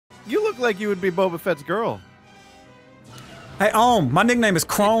You look like you would be Boba Fett's girl. Hey, my nickname is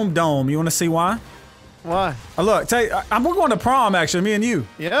Chrome Dome. You want to see why? Why? Look, we're going to prom, actually, me and you.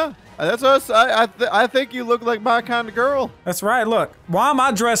 Yeah, that's us. I think you look like my kind of girl. That's right. Look, why am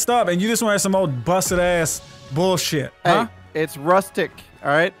I dressed up and you just wearing some old busted ass bullshit? Huh? Hey, it's rustic. All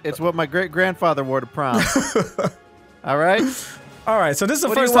right, it's what my great grandfather wore to prom. All right. All right. So this is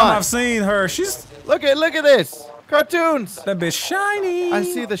the first time I've seen her. She's look at this. CaRtOoNz. That bitch shiny. I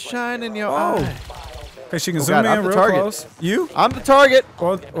see the shine in your eye. Okay, she can zoom in real close. You? I'm the target.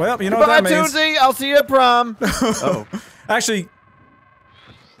 Well, you know what that means. Bye, Toonsy. I'll see you at prom. Oh. Actually,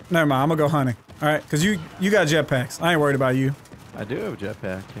 never mind. I'm gonna go hunting. All right, because you got jetpacks. I ain't worried about you. I do have a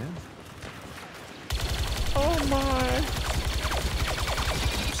jetpack, yeah. Oh my.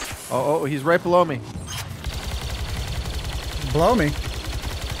 Oh, he's right below me. Blow me?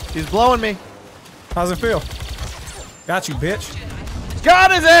 He's blowing me. How's it feel? Got you, bitch.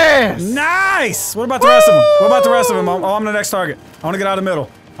 Got his ass! Nice! What about the rest of them? What about the rest of them? Oh, I'm the next target. I want to get out of the middle.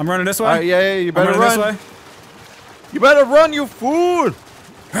 I'm running this way. All right, yeah, you better run. This way. You better run, you fool!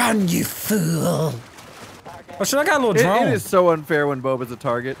 Run, you fool! Oh shit, I got a little drone. It is so unfair when Boba's a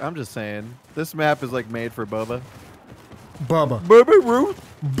target. I'm just saying. This map is like made for Boba. Bubba. Boba Ruth.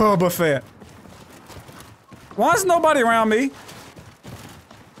 Boba Fett. Why is nobody around me?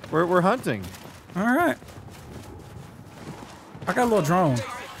 We're hunting. All right. I got a little drone.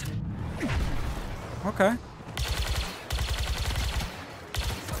 Okay.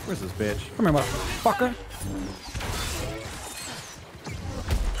 Where's this bitch? Come here, motherfucker.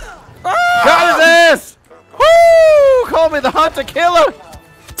 Ah! Got his ass! Woo! Call me the hunter killer!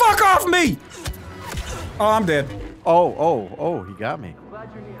 Fuck off me! Oh, I'm dead. Oh, he got me.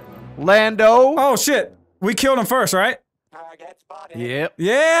 Lando! Oh, shit. We killed him first, right? Yep.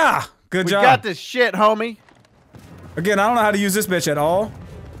 Yeah! Good job. We got this shit, homie. Again, I don't know how to use this bitch at all.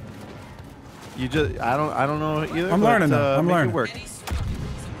 You just, I don't know either. I'm learning though. I'm learning. It work.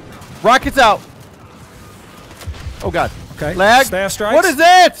 Rockets out. Oh god. Okay. Lag. Staff strikes. What is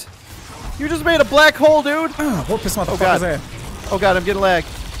that? You just made a black hole, dude. Whoop this motherfucker's ass. Oh god, I'm getting lagged.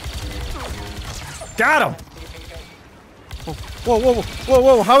 Got him.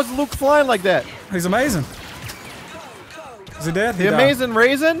 Whoa. How is Luke flying like that? He's amazing. Is he dead? The amazing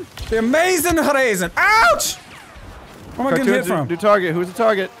raisin? The amazing raisin. Ouch! Where am I getting hit from? New target. Who's the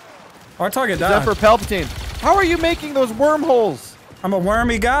target? Our target died. Zephyr Palpatine. How are you making those wormholes? I'm a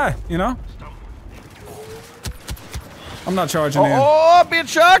wormy guy, you know? I'm not charging in. Oh, I'm being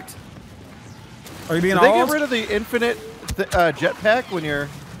shocked! Are you being Did they get rid of the infinite jetpack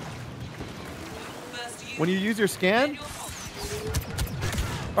when you use your scan?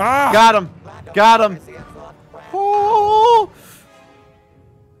 Ah! Got him! Oh!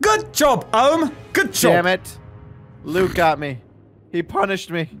 Good job, Good job! Damn it. Luke got me. He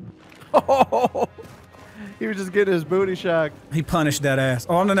punished me. Oh! He was just getting his booty shocked. He punished that ass.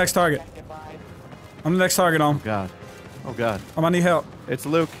 Oh, I'm the next target. I'm the next target on. Oh god. I need help. It's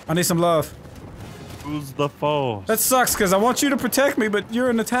Luke. I need some love. Who's the foe? That sucks, because I want you to protect me, but you're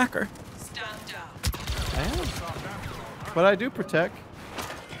an attacker. I am. But I do protect.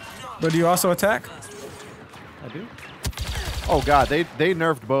 But do you also attack? I do. Oh god, they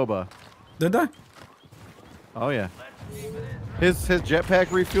nerfed Boba. Did they? Oh yeah. His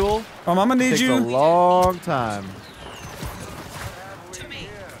jetpack refuel. I'm gonna need takes you. a long time.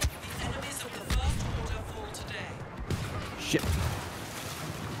 Shit.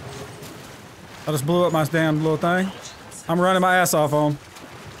 I just blew up my damn little thing. I'm running my ass off on him.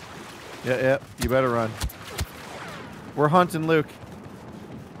 Yeah. You better run. We're hunting Luke.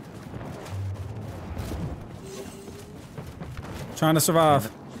 Trying to survive.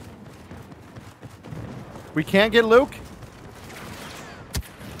 We can't get Luke?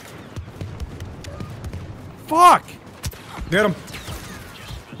 Fuck! Get him.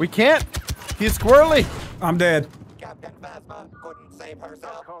 We can't. He's squirrely. I'm dead.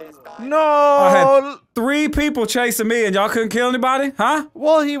 No! I had 3 people chasing me and y'all couldn't kill anybody? Huh?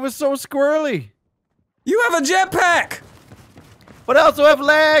 Well, he was so squirrely. You have a jetpack! But I also have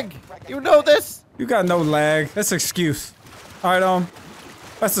lag. You know this? You got no lag. That's an excuse. Alright,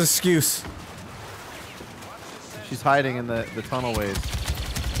 that's an excuse. She's hiding in the tunnel ways.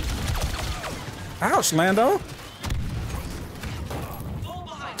 Ouch, Lando.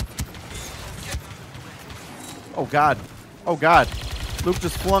 Oh god. Oh god. Luke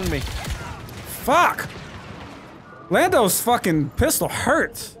just flung me. Fuck! Lando's fucking pistol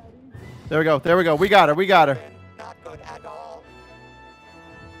hurts. There we go. We got her.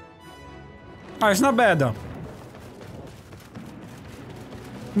 Alright, it's not bad though.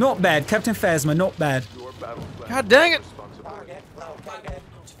 Not bad, Captain Phasma, not bad. God dang it!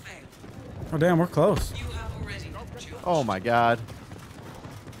 Oh damn, we're close. Oh my god.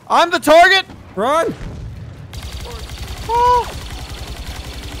 I'm the target! Run! Oh.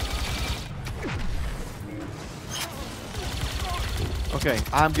 Okay,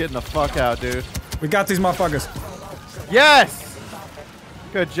 I'm getting the fuck out, dude. We got these motherfuckers. Yes!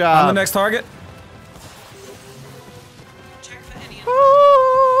 Good job. On the next target.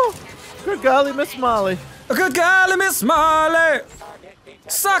 Ooh, good golly, Miss Molly. Good golly, Miss Molly.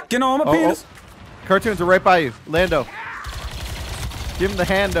 Sucking on my penis. CaRtOoNz are right by you. Lando. Give him the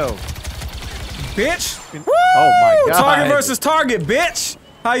hando. Bitch. Oh my god. Target versus target, bitch.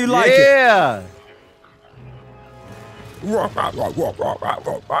 How you like it? Yeah. Where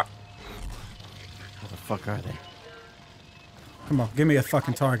the fuck are they? Come on, give me a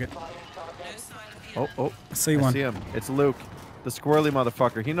fucking target. Oh, I see one. I see him. It's Luke. The squirrely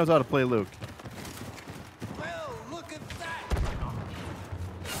motherfucker. He knows how to play Luke. Well, look at that.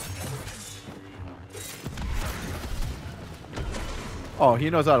 Oh, he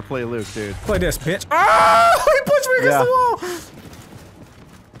knows how to play Luke, dude. Play this, bitch. Ah! He pushed me against the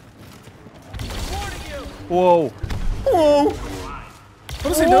wall. Whoa. Whoa.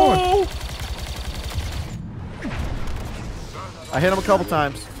 What is he doing? I hit him a couple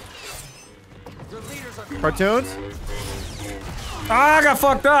times. CaRtOoNz? Ah, I got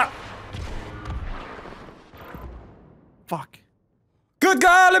fucked up. Fuck. Good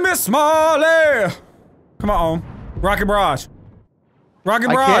golly, Miss Smalley. Come on. Rocket Barrage. Rocket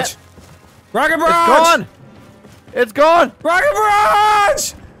I Barrage. can't. Rocket It's Barrage. gone. It's gone. Rocket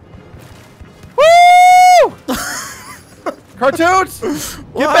Barrage. Woo! CaRtOoNz, get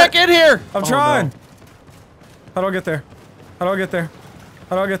What? back in here. I'm Oh, trying. no. How do I get there? How do I get there?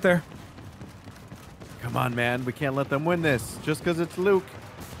 How do I get there? Come on, man. We can't let them win this. Just because it's Luke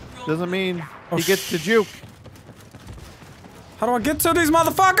doesn't mean Oh, he gets to juke. How do I get to these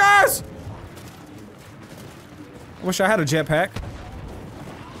motherfuckers? Wish I had a jetpack.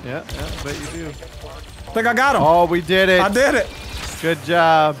 Yeah, I bet you do. Think I got him. Oh, we did it. I did it. Good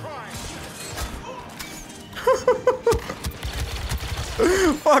job.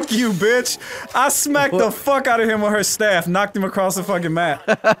 Fuck you, bitch. I smacked the fuck out of him with her staff, knocked him across the fucking map.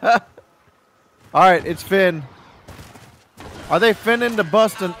 All right, it's Finn. Are they finning to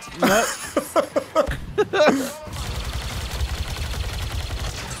bust a nut?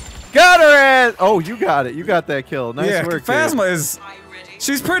 Got her ass! Oh, you got it. You got that kill. Nice Yeah, work, Phasma dude. is...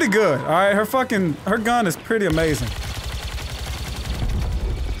 She's pretty good, alright? Her gun is pretty amazing.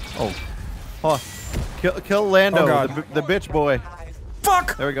 Oh, kill Lando, Oh, God. the bitch boy.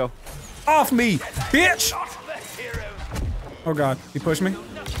 Fuck! There we go. Off me, bitch! Oh god, he pushed me?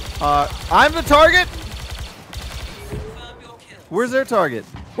 I'm the target. Where's their target?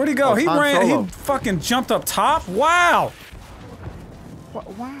 Where'd he go? Oh, He Han ran, Solo. he fucking jumped up top? Wow!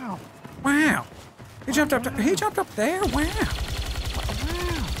 Wow. Wow. He jumped up there? Wow.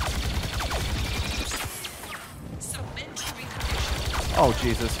 Oh,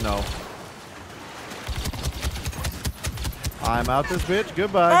 Jesus, no. I'm out this bitch.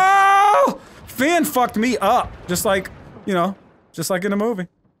 Goodbye. Oh! Finn fucked me up. Just like, you know, just like in the movie.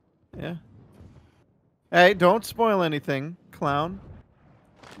 Yeah. Hey, don't spoil anything, clown.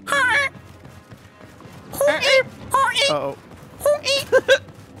 Uh-oh.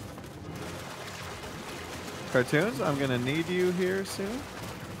 CaRtOoNz, I'm gonna need you here soon.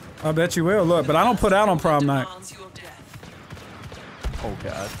 I bet you will. Look, but I don't put out on prom night. Oh,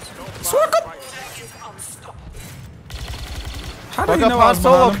 God. How do Fuck you up know I Han was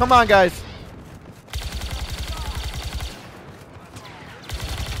Solo. behind him? Come on, guys.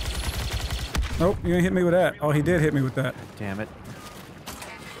 Nope, you ain't hit me with that. Oh, he did hit me with that. Damn it.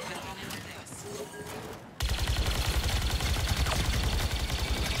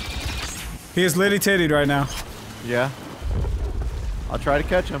 He is litty tittied right now. Yeah. I'll try to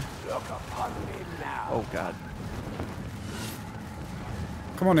catch him. Oh, God.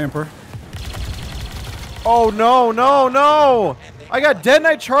 Come on, Emperor. Oh, no, no, no! I got Dead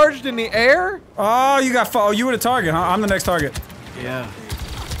Knight charged in the air? Oh, you got. Oh, you were the target, huh? I'm the next target. Yeah.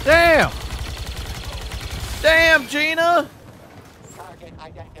 Damn! Damn, Gina!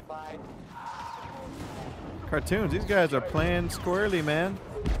 CaRtOoNz, these guys are playing squirrely, man.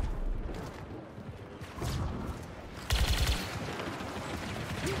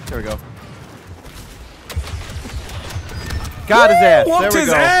 There we go. Got his ass. Whooped There we his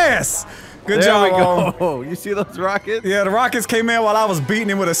go. ass. Good There job. we go. You see those rockets? Yeah, the rockets came in while I was beating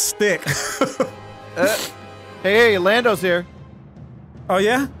him with a stick. Hey, Lando's here. Oh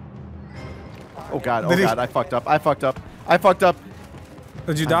yeah? Oh God. Oh Did he- God. I fucked up. I fucked up. I fucked up.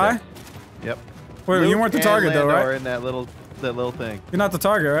 Did you I'm die? dead. Yep. Wait, you Luke weren't the and target though, Lando right? are in that little that little thing. You're not the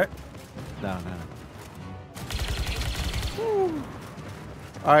target, right? No.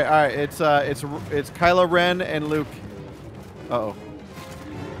 All right. It's Kylo Ren and Luke. Uh-oh.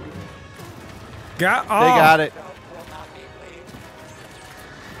 They got it.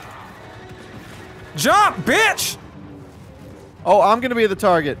 Jump, bitch! Oh, I'm gonna be the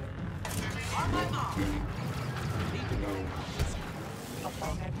target.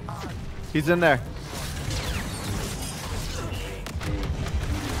 He's in there.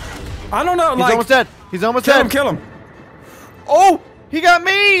 I don't know. He's almost dead. He's almost dead. Kill him. Oh, he got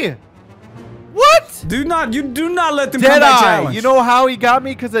me. What? You do not let them come back challenge. You know how he got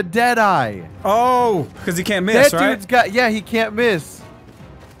me? Because of Deadeye. Oh, because he can't miss, that right? Dude's got, yeah, he can't miss.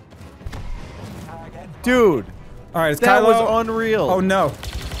 Dude. All right, it's that Kylo. Was unreal. Oh, no.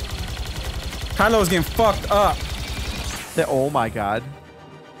 Kylo's getting fucked up. Oh, my God.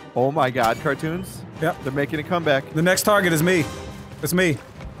 Oh, my God, CaRtOoNz. Yep. They're making a comeback. The next target is me. It's me.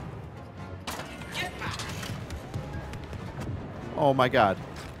 Oh, my God.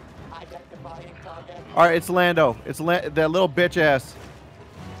 All right, it's Lando. It's that little bitch ass.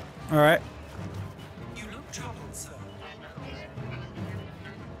 All right.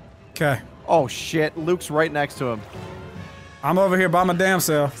 Okay. Oh shit! Luke's right next to him. I'm over here by my damn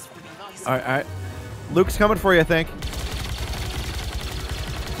self. All right. Luke's coming for you, I think.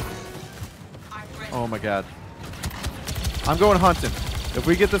 Oh my God. I'm going hunting. If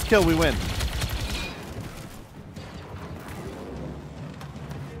we get this kill, we win.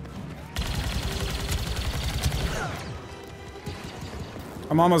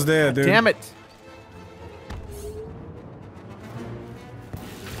 I'm almost dead, dude. Damn it.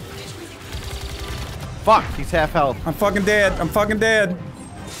 Fuck, he's half health. I'm fucking dead. I'm fucking dead.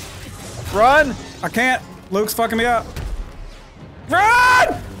 Run! I can't. Luke's fucking me up.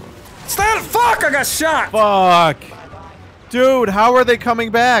 Run! Stand. Fuck! I got shot. Fuck. Dude, how are they coming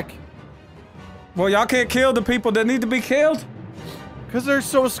back? Well, y'all can't kill the people that need to be killed. Because they're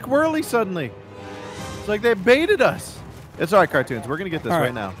so squirrely suddenly. It's like they baited us. It's alright, CaRtOoNz. We're gonna get this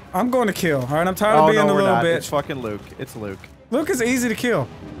right now. I'm going to kill. Alright, I'm tired of being the little bitch. It's fucking Luke. It's Luke. Luke is easy to kill.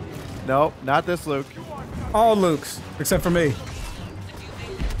 No, not this Luke. All Lukes, except for me.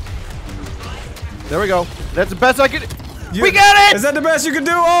 There we go. That's the best I could. We got it! Is that the best you could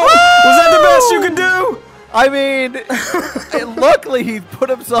do? Oh! Was that the best you could do? I mean, luckily he put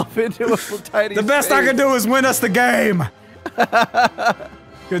himself into a little tiny The best I could do is win us the game.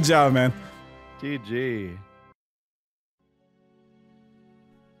 Good job, man. GG.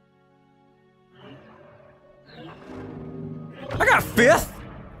 I got fifth.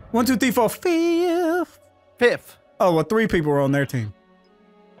 1, 2, 3, 4, fifth. Fifth. Oh, well, 3 people were on their team.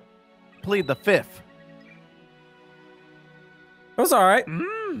 Plead the fifth. That was all right.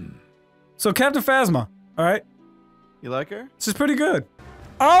 So Captain Phasma, all right. You like her? This is pretty good.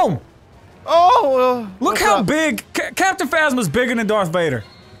 Oh! Oh! Look how big Captain Phasma's bigger than Darth Vader.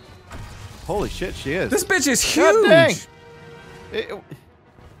 Holy shit, she is. This bitch is God huge. dang.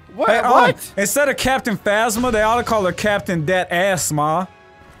 What? Hey, what? Instead of Captain Phasma, they ought to call her Captain Dat Assma.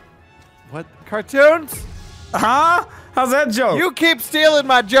 What? CaRtOoNz? Huh? How's that joke? You keep stealing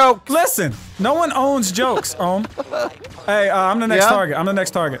my jokes. Listen, no one owns jokes, Hey, I'm the next target. I'm the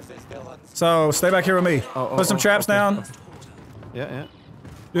next target. So stay back here with me. Put some traps down. Yeah.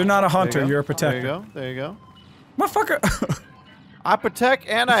 You're not a hunter. You're a protector. There you go. There you go. Motherfucker. I protect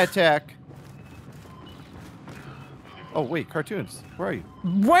and I attack. Oh wait, CaRtOoNz, where are you?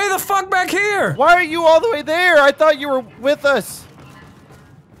 Way the fuck back here! Why are you all the way there? I thought you were with us.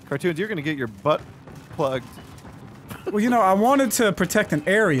 CaRtOoNz, you're gonna get your butt plugged. Well, you know, I wanted to protect an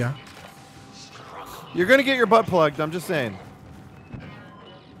area. You're gonna get your butt plugged, I'm just saying.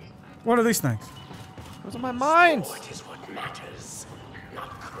 What are these things? Those are my mines.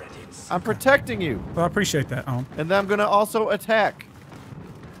 I'm protecting you. Well, I appreciate that, And then I'm gonna also attack.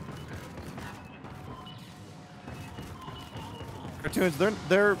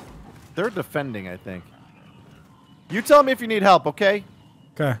 CaRtOoNz, they're defending, I think. You tell me if you need help, okay?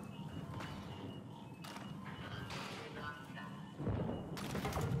 Okay.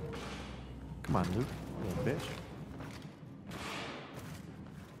 Come on, Luke, little bitch.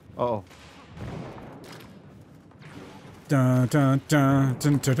 Uh-oh. Dun, dun, dun,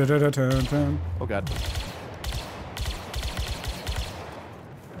 dun, dun, dun, dun, dun, dun. Oh god.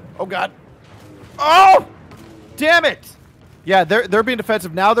 Oh god. Oh! Damn it! Yeah, they're being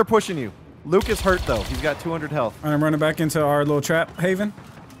defensive. Now they're pushing you. Luke is hurt though. He's got 200 health. And I'm running back into our little trap haven.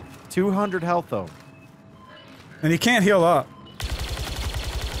 200 health though. And he can't heal up.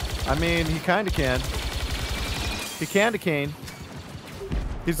 I mean, he kind of can. He can to cane.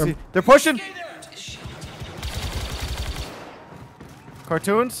 They're pushing.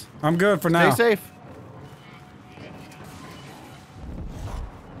 CaRtOoNz? I'm good for now. Stay safe.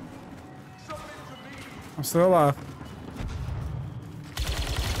 I'm still alive.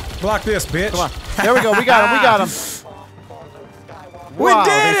 Block this, bitch. Come on. There we go. We got him. We got him. We Wow,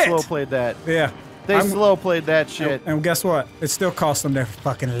 did they it! slow played that. Yeah. They slow played that shit. And guess what? It still cost them their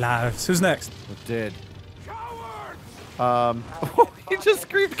fucking lives. Who's next? It did. He just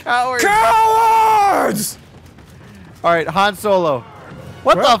screamed coward. Cowards! All right, Han Solo.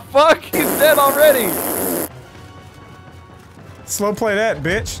 What the fuck? He's dead already. Slow play that,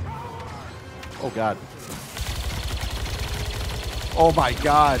 bitch. Oh god. Oh my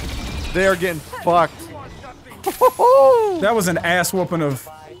god. They are getting fucked. That was an ass whooping of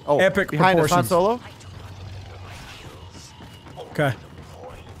epic behind proportions. us, Han Solo. Okay.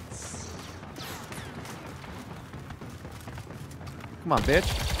 Come on,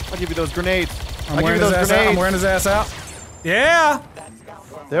 bitch. I'll give you those grenades. I'm wearing his ass out. Yeah!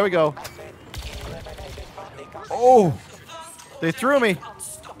 There we go. Oh! They threw me.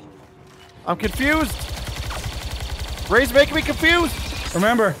 I'm confused. Ray's making me confused.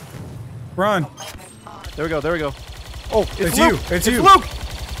 Remember, run. There we go. There we go. Oh, It's Luke. you. It's you. Luke.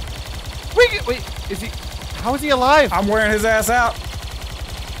 Wait. Is he? How is he alive? I'm wearing his ass out.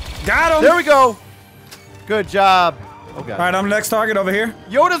 Got him. There we go. Good job. Oh god. All right, I'm the next target over here.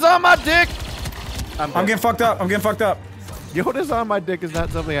 Yoda's on my dick. I'm getting fucked up. I'm getting fucked up. Yoda's on my dick is not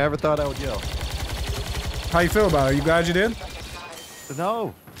something I ever thought I would yell. How you feel about it? Are you glad you did?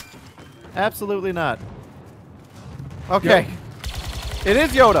 No. Absolutely not. Okay. Yep. It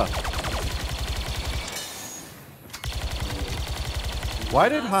is Yoda. Why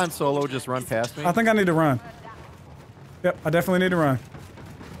did Han Solo just run past me? I think I need to run. Yep, I definitely need to run.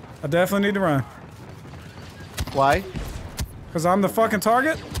 I definitely need to run. Why? Because I'm the fucking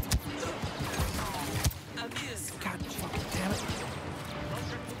target? God fucking damn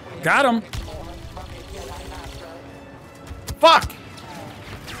it. Got him. Fuck!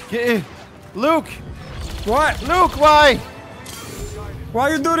 Get in. Luke! What? Luke, why? Why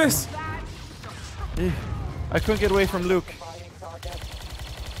you do this? I couldn't get away from Luke.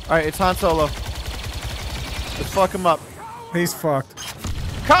 Alright, it's Han Solo. Let's fuck him up. He's fucked.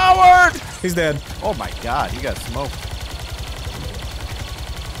 Coward! He's dead. Oh my god, he got smoked.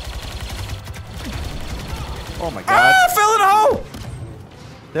 Oh my god. Ah, I fell in a hole!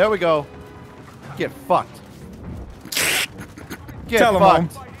 There we go. Get fucked. Get Tell him,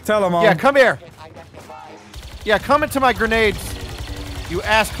 fucked. Mom. Tell him, Mom. Yeah, come here. Yeah, come into my grenades. You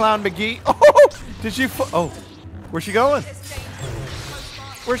ass clown McGee. Oh, did she? Oh, where's she going?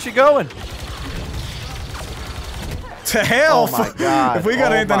 Where's she going? To hell! Oh my god. If we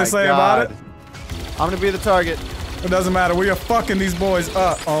got anything to say about it, I'm gonna be the target. it doesn't matter. We are fucking these boys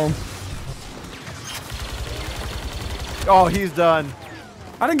up, Oh, he's done.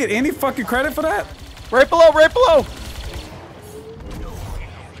 I didn't get any fucking credit for that. Right below, right below.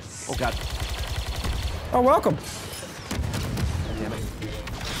 Oh god. Oh, welcome. Damn it.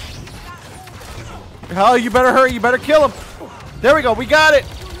 Oh, you better hurry. You better kill him. There we go. We got it.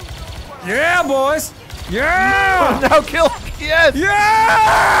 Yeah, boys. Yeah. Now kill him. Yes. Yeah.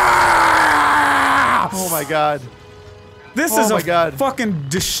 Oh my god. This Oh is my a God. fucking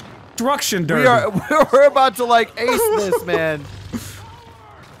destruction derby. We're about to like ace this, man.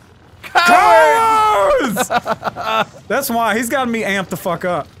 CaRtOoNz! That's why he's got me amped the fuck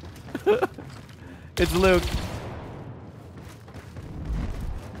up. It's Luke.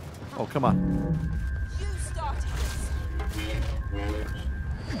 Oh, come on.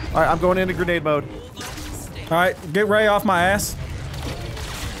 Alright, I'm going into grenade mode. Alright, get Ray off my ass.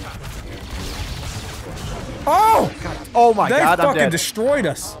 Oh! Oh my They god, I'm fucking dead. destroyed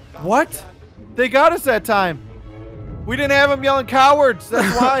us. What? They got us that time. We didn't have them yelling cowards,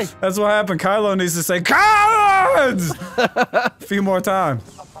 that's why. That's what happened. Kylo needs to say CaRtOoNz a few more times.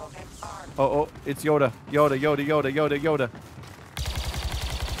 Oh, it's Yoda. Yoda.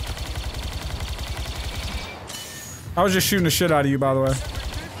 I was just shooting the shit out of you, by the way.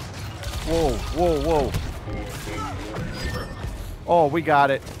 Whoa. Oh, we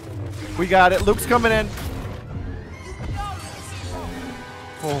got it. We got it. Luke's coming in.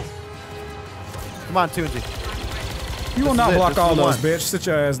 Oh. Come on, Toonsy. You will This not is it. block This is all the those, one. bitch. Sit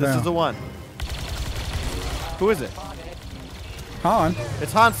your ass This down. is the one. Who is it? Han.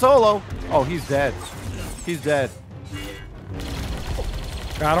 It's Han Solo. Oh, he's dead. He's dead.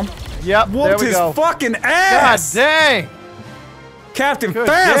 Got him. Yep, there Whooped we his go. fucking God ass. dang. Captain Good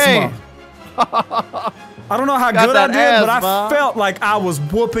Phasma. game. I don't know how Got good I that did, but I asthma. felt like I was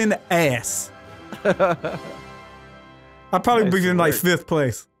whooping ass. I'd probably Nice be in like work. 5th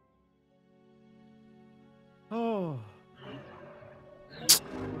place. Oh.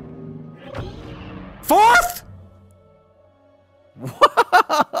 4th?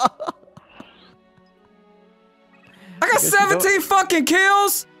 I got 17 fucking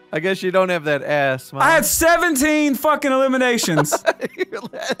kills. I guess you don't have that ass, man. I had 17 fucking eliminations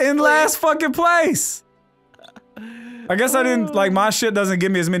in last fucking place. I guess I didn't, like, my shit doesn't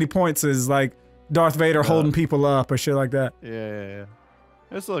give me as many points as, like, Darth Vader holding people up or shit like that. Yeah.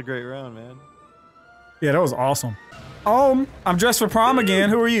 That's still a great round, man. Yeah, that was awesome. I'm dressed for prom again.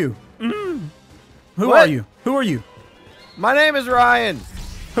 Who are you? Who What? are you? Who are you? My name is Ryan.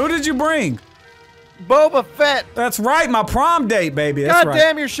 Who did you bring? Boba Fett. That's right, my prom date, baby. That's God right.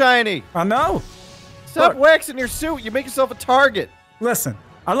 damn, you're shiny. I know. Stop Look. waxing your suit. You make yourself a target. Listen,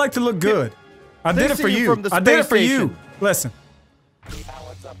 I like to look good. I They did it see for you you. from the I did it space for you. station. Listen.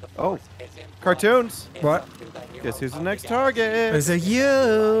 Oh, CaRtOoNz. What? Guess who's the next target? Is it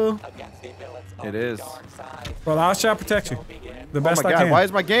you? It is. Well, I shall protect you. The Oh best my I god, can. why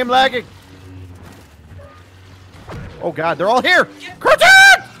is my game lagging? Oh god, they're all here!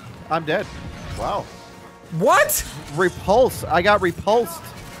 CaRtOoNz! I'm dead. Wow. What? Repulse. I got repulsed.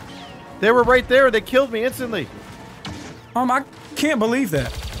 They were right there. They killed me instantly. I can't believe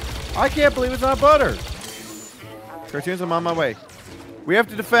that. I can't believe it's not butter. CaRtOoNz, I'm on my way. We have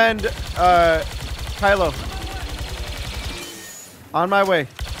to defend Kylo. On my way.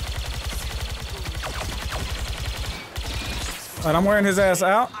 Alright, I'm wearing his ass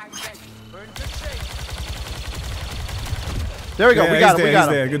out. There we go. Yeah, We got he's him. We there, got he's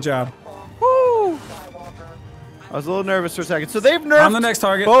him. there. Good job. Woo! I was a little nervous for a second. So they've nerfed. I'm the next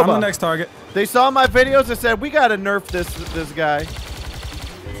target. Boba. I'm the next target. They saw my videos and said we gotta nerf this guy.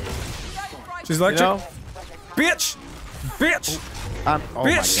 She's electric. You know? Bitch! Bitch! Oh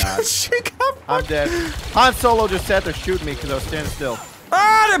Bitch! my god. She got I'm dead. Han Solo just sat there shooting me because I was standing still.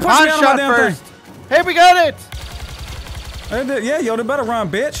 Ah, they pushed Han me out of my shot damn first. Hey, we got it! thing. Yeah, Yoda better run,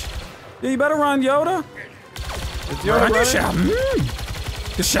 bitch. Yeah, you better run, Yoda. Is Yoda Run, you running? shall.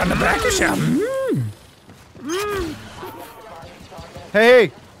 You shot in the back, you shall.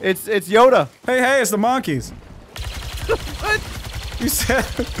 Hey, it's Yoda. Hey, it's the monkeys. What? You said.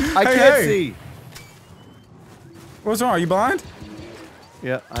 I Hey, can't hey. see. What's wrong? Are you blind?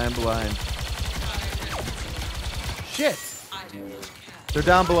 Yeah, I am blind. Shit. They're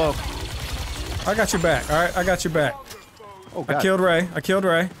down below. I got your back. All right, I got your back. Oh god. I killed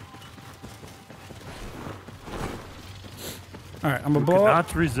Ray. All right, I'm gonna blow up.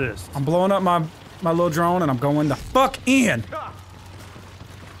 Cannot resist. I'm blowing up my little drone and I'm going the fuck in.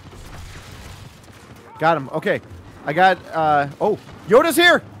 Got him. Okay. I got oh, Yoda's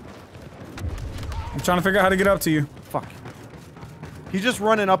here. I'm trying to figure out how to get up to you. Fuck. He's just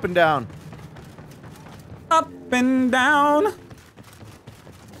running up and down. Up and down.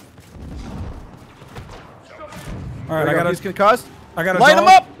 All right, He's concussed. I got a Light drone.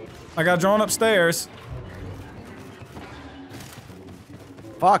 him up. I got a drone upstairs.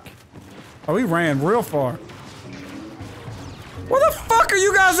 Fuck. Oh, he ran real far. Where the fuck are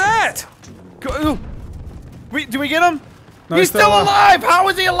you guys at? Go, do we get him? No, he's still alive. How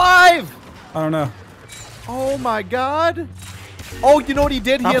is he alive? I don't know. Oh my god. Oh, you know what he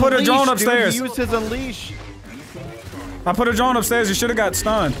did? He I put a unleashed, drone dude. upstairs. He used his unleash. I put a drone upstairs. You should have got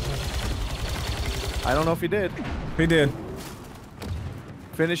stunned. I don't know if he did. He did.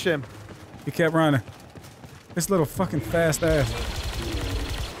 Finish him. He kept running. This little fucking fast ass.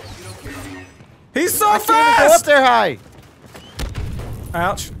 He's so I can't even go up fast! there high.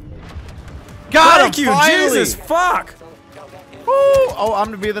 Ouch. Got Thank him, you, finally. Jesus, fuck! Woo. Oh, I'm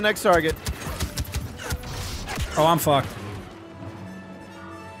gonna be the next target. Oh, I'm fucked.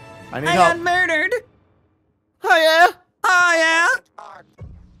 I need help. murdered. Oh yeah. Oh, yeah?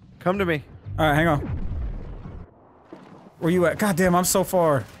 Come to me. Alright, hang on. Where you at? God damn, I'm so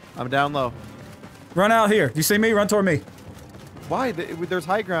far. I'm down low. Run out here. You see me? Run toward me. Why? There's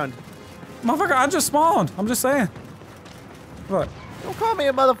high ground. Motherfucker, I just spawned. I'm just saying. What? Don't call me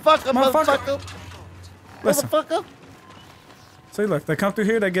a motherfucker, motherfucker. Listen. Motherfucker. See, look, they come through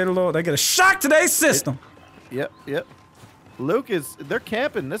here, they get a shock to their system. Yep. Luke they're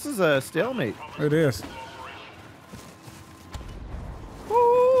camping. This is a stalemate. It is.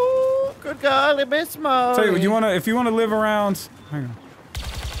 Ooh, good golly, Miss Molly. Tell you, if you wanna live around, hang on.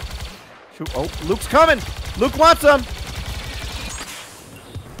 Shoot. Oh, Luke's coming. Luke wants them.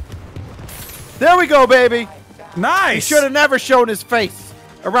 There we go, baby. Nice! He should have never shown his face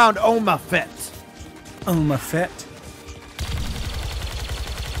around FETT. FETT.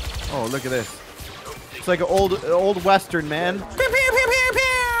 Oh, look at this. It's like an old western, man. Pew, pew, pew, pew,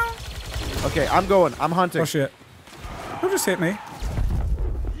 pew. Okay, I'm going. I'm hunting. Oh shit. Who just hit me?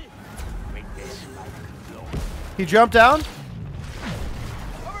 He jumped down.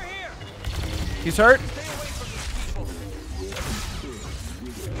 He's hurt.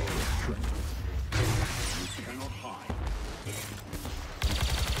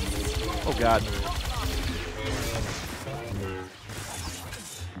 Oh God.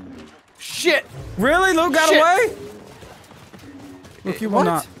 Shit! Really? Luke got away? Look, you will What?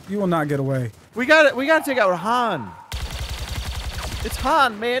 not. You will not get away. We gotta take out Han. It's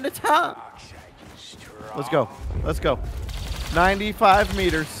Han, man. It's Han. Let's go. Let's go. 95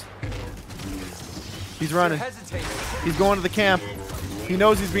 meters. He's running. He's going to the camp. He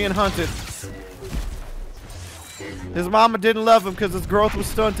knows he's being hunted. His mama didn't love him because his growth was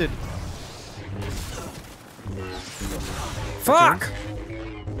stunted. Fuck!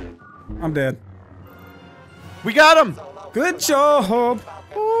 I'm dead. We got him. Good job.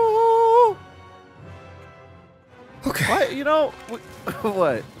 Ooh. Okay. What? You know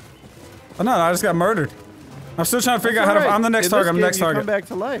what? Oh, no, I just got murdered. I'm still trying to figure out how to. I'm the next target. I'm the next target. Come back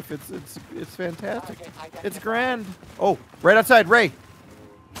to life. It's fantastic. It's grand. Oh, right outside, Ray.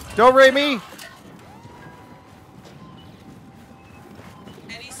 Don't Ray me.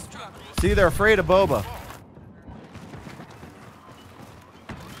 See, they're afraid of Boba.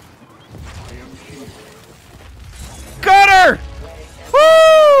 Got her!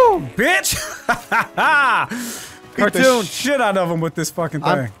 Woo! Bitch! Beat the CaRtOoNz. shit out of him with this fucking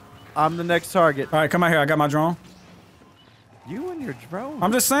thing. I'm the next target. All right, come out here. I got my drone. You and your drone.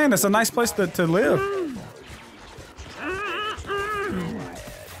 I'm just saying, it's a nice place to live.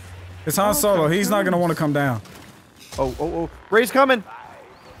 It's Han Solo. He's not gonna want to come down. Oh. Ray's coming.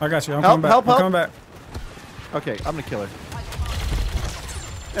 I got you. I'm Help, coming back. help, I'm help. coming back. Okay, I'm gonna kill her.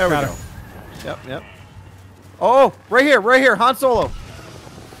 There we Got go. her. Yep. Oh, right here, Han Solo.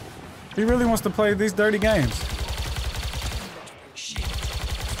 He really wants to play these dirty games.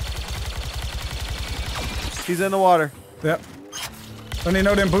 He's in the water. Yep. Don't you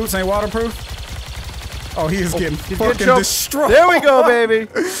know them boots ain't waterproof? Oh, he is getting He's fucking getting choked. destroyed. There we go, baby.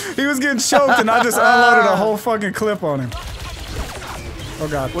 He was getting choked and I just unloaded a whole fucking clip on him. Oh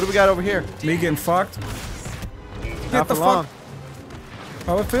God. What do we got over here? Me getting fucked? Not for long.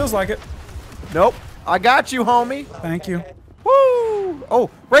 Oh, it feels like it. Nope. I got you, homie. Thank you. Woo! Oh,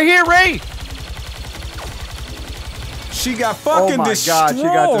 right here, Ray. She got fucking Oh my destroyed. God, she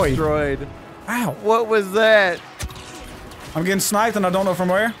got destroyed. Ow. What was that? I'm getting sniped and I don't know from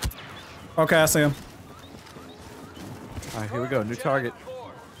where. Okay, I see him. All right, here we go. New target.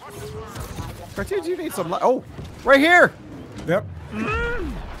 CaRtOoNz, you need some. Oh, right here. Yep.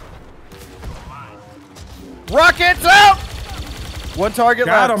 Rockets out. One target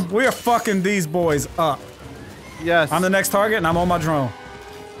Got left. him. We are fucking these boys up. Yes. I'm the next target and I'm on my drone.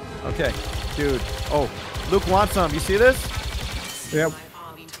 Okay, dude. Oh, Luke wants some. You see this? Yep.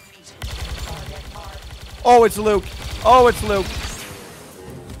 Oh, it's Luke. Oh, it's Luke.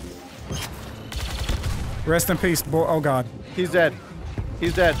 Rest in peace, boy. Oh God. He's dead.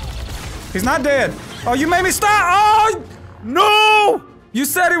 He's dead. He's not dead. Oh, you made me stop. Oh No! You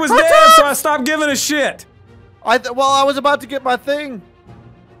said he was CaRtOoNz! dead, so I stopped giving a shit. Well, I was about to get my thing.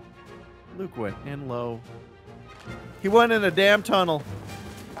 Luke went in low. He went in a damn tunnel.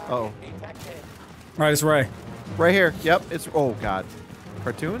 Uh-oh. All right, it's Ray. Right here. Yep. It's. Oh God.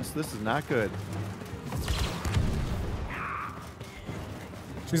 CaRtOoNz, this is not good.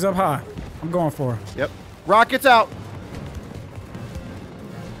 She's up high. I'm going for her. Yep. Rockets out.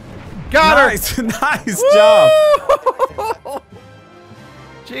 Got Nice, her. nice job.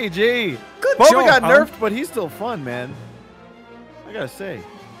 GG. Good Boba job, got Alan. nerfed, but he's still fun, man. I gotta say.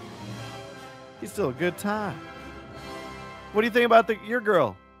 He's still a good time. What do you think about your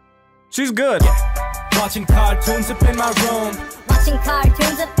girl? She's good. Watching CaRtOoNz up in my room. Watching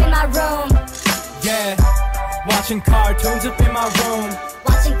CaRtOoNz up in my room. Yeah. Watching CaRtOoNz up in my room.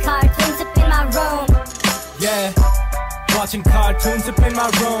 Watching CaRtOoNz up in my room. Yeah. Watching CaRtOoNz up in my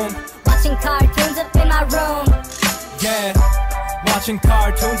room. Watching CaRtOoNz up in my room. Yeah. Watching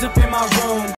CaRtOoNz up in my room.